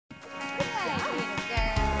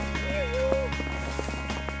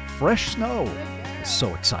fresh snow is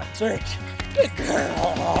so exciting. Search. Good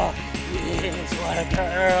girl. Yes, what a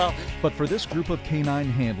girl. But for this group of canine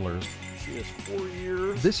handlers, She is 4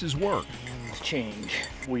 years. this is work. Change.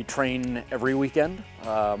 We train every weekend,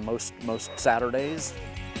 most Saturdays.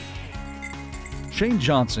 Shane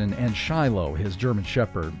Johnson and Shiloh, his German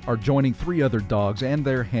Shepherd, are joining 3 other dogs and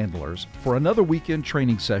their handlers for another weekend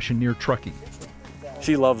training session near Truckee.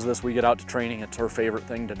 She loves this. We get out to training. It's her favorite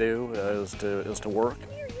thing to do is to work.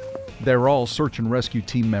 They're all search and rescue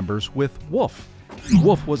team members with WOOF.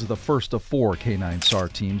 WOOF was the first of 4 K9 SAR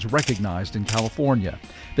teams recognized in California.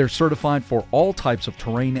 They're certified for all types of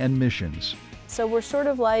terrain and missions. So we're sort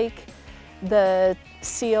of like the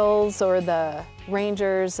SEALs or the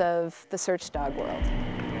Rangers of the search dog world.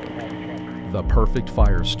 The perfect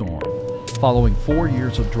firestorm. Following 4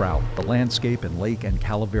 years of drought, the landscape in Lake and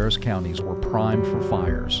Calaveras counties were primed for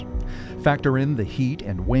fires. Factor in the heat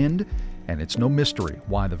and wind, and it's no mystery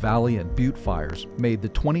why the Valley and Butte fires made the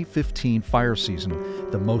 2015 fire season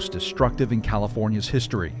the most destructive in California's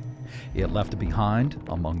history. It left behind,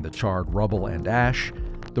 among the charred rubble and ash,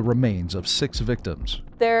 the remains of 6 victims.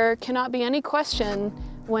 There cannot be any question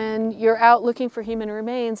when you're out looking for human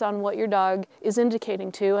remains on what your dog is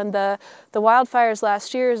indicating to, and the wildfires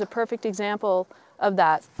last year is a perfect example of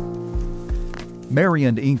that. Mary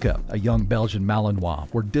and Inca, a young Belgian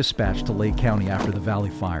Malinois, were dispatched to Lake County after the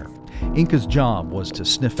Valley fire. Inca's job was to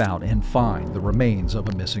sniff out and find the remains of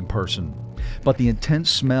a missing person. But the intense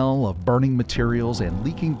smell of burning materials and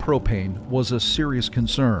leaking propane was a serious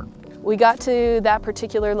concern. We got to that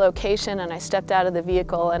particular location and I stepped out of the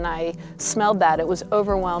vehicle and I smelled that. It was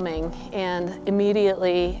overwhelming and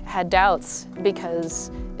immediately had doubts, because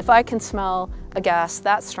if I can smell a gas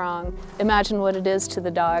that strong, imagine what it is to the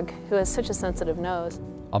dog who has such a sensitive nose.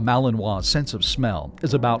 A Malinois' sense of smell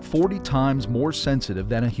is about 40 times more sensitive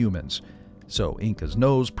than a human's, so Inca's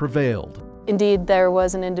nose prevailed. Indeed, there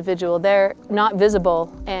was an individual there, not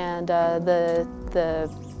visible, and the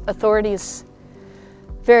authorities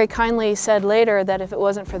very kindly said later that if it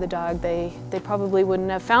wasn't for the dog, they probably wouldn't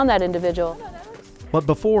have found that individual. But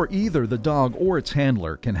before either the dog or its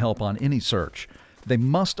handler can help on any search, they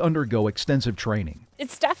must undergo extensive training.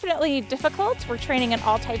 It's definitely difficult. We're training in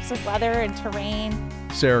all types of weather and terrain.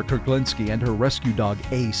 Sarah Kirklinski and her rescue dog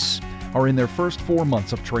Ace are in their first 4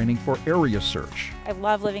 months of training for area search. I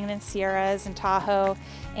love living in Sierras and Tahoe,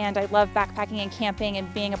 and I love backpacking and camping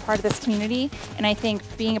and being a part of this community. And I think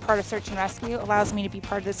being a part of search and rescue allows me to be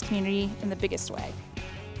part of this community in the biggest way.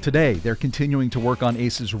 Today, they're continuing to work on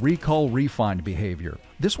Ace's recall-refind behavior.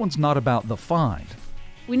 This one's not about the find.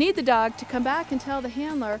 We need the dog to come back and tell the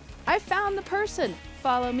handler, I found the person,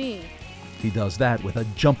 follow me. He does that with a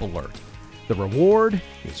jump alert. The reward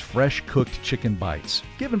is fresh cooked chicken bites,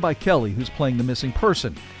 given by Kelly, who's playing the missing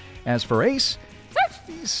person. As for Ace,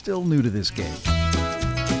 he's still new to this game.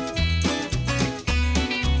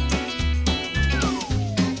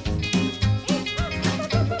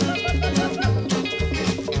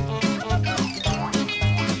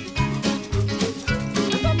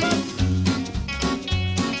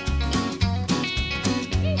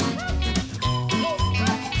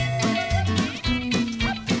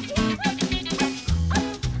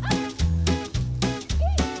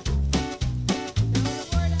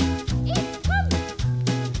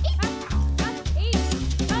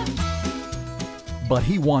 But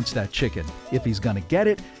he wants that chicken. If he's gonna get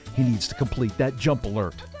it, he needs to complete that jump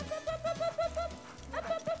alert.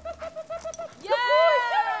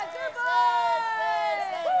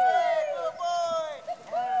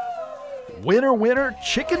 Winner, winner,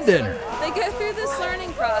 chicken dinner. They go through this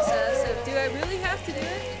learning process of, do I really have to do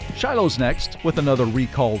it? Shiloh's next with another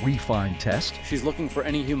recall-refind test. She's looking for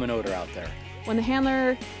any human odor out there. When the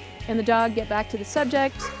handler and the dog get back to the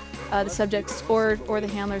subject or the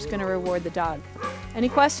handler's going to reward the dog. Any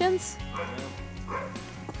questions?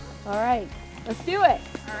 All right, let's do it.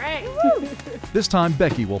 All right. This time,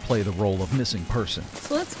 Becky will play the role of missing person.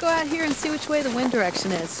 So let's go out here and see which way the wind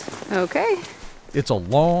direction is. Okay. It's a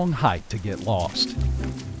long hike to get lost.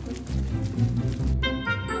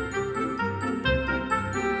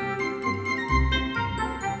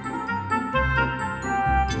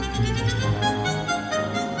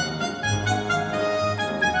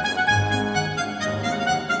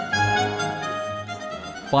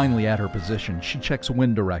 Finally at her position, she checks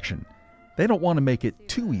wind direction. They don't want to make it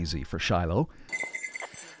too easy for Shiloh.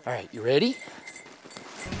 All right, you ready?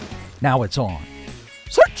 Now it's on.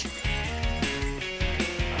 Search!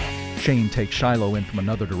 Shane takes Shiloh in from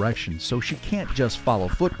another direction, so she can't just follow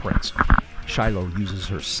footprints. Shiloh uses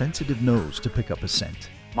her sensitive nose to pick up a scent.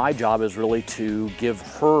 My job is really to give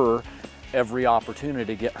her every opportunity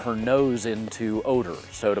to get her nose into odor,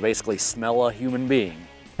 so to basically smell a human being.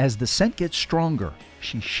 As the scent gets stronger,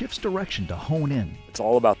 she shifts direction to hone in. It's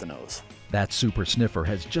all about the nose. That super sniffer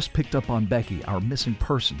has just picked up on Becky, our missing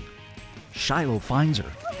person. Shiloh finds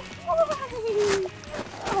her,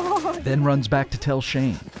 then runs back to tell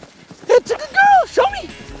Shane. It's a good girl, show me!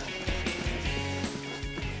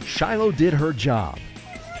 Shiloh did her job.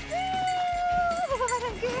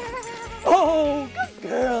 Oh, good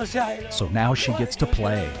girl, Shiloh. So now she gets to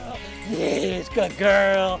play. Yes, good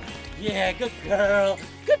girl. Yeah, good girl.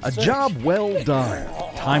 Good A search. job well done.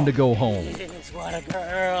 Time to go home. Yes, what a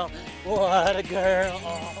girl. What a girl.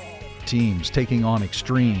 Oh. Teams taking on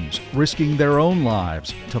extremes, risking their own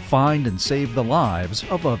lives to find and save the lives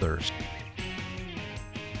of others.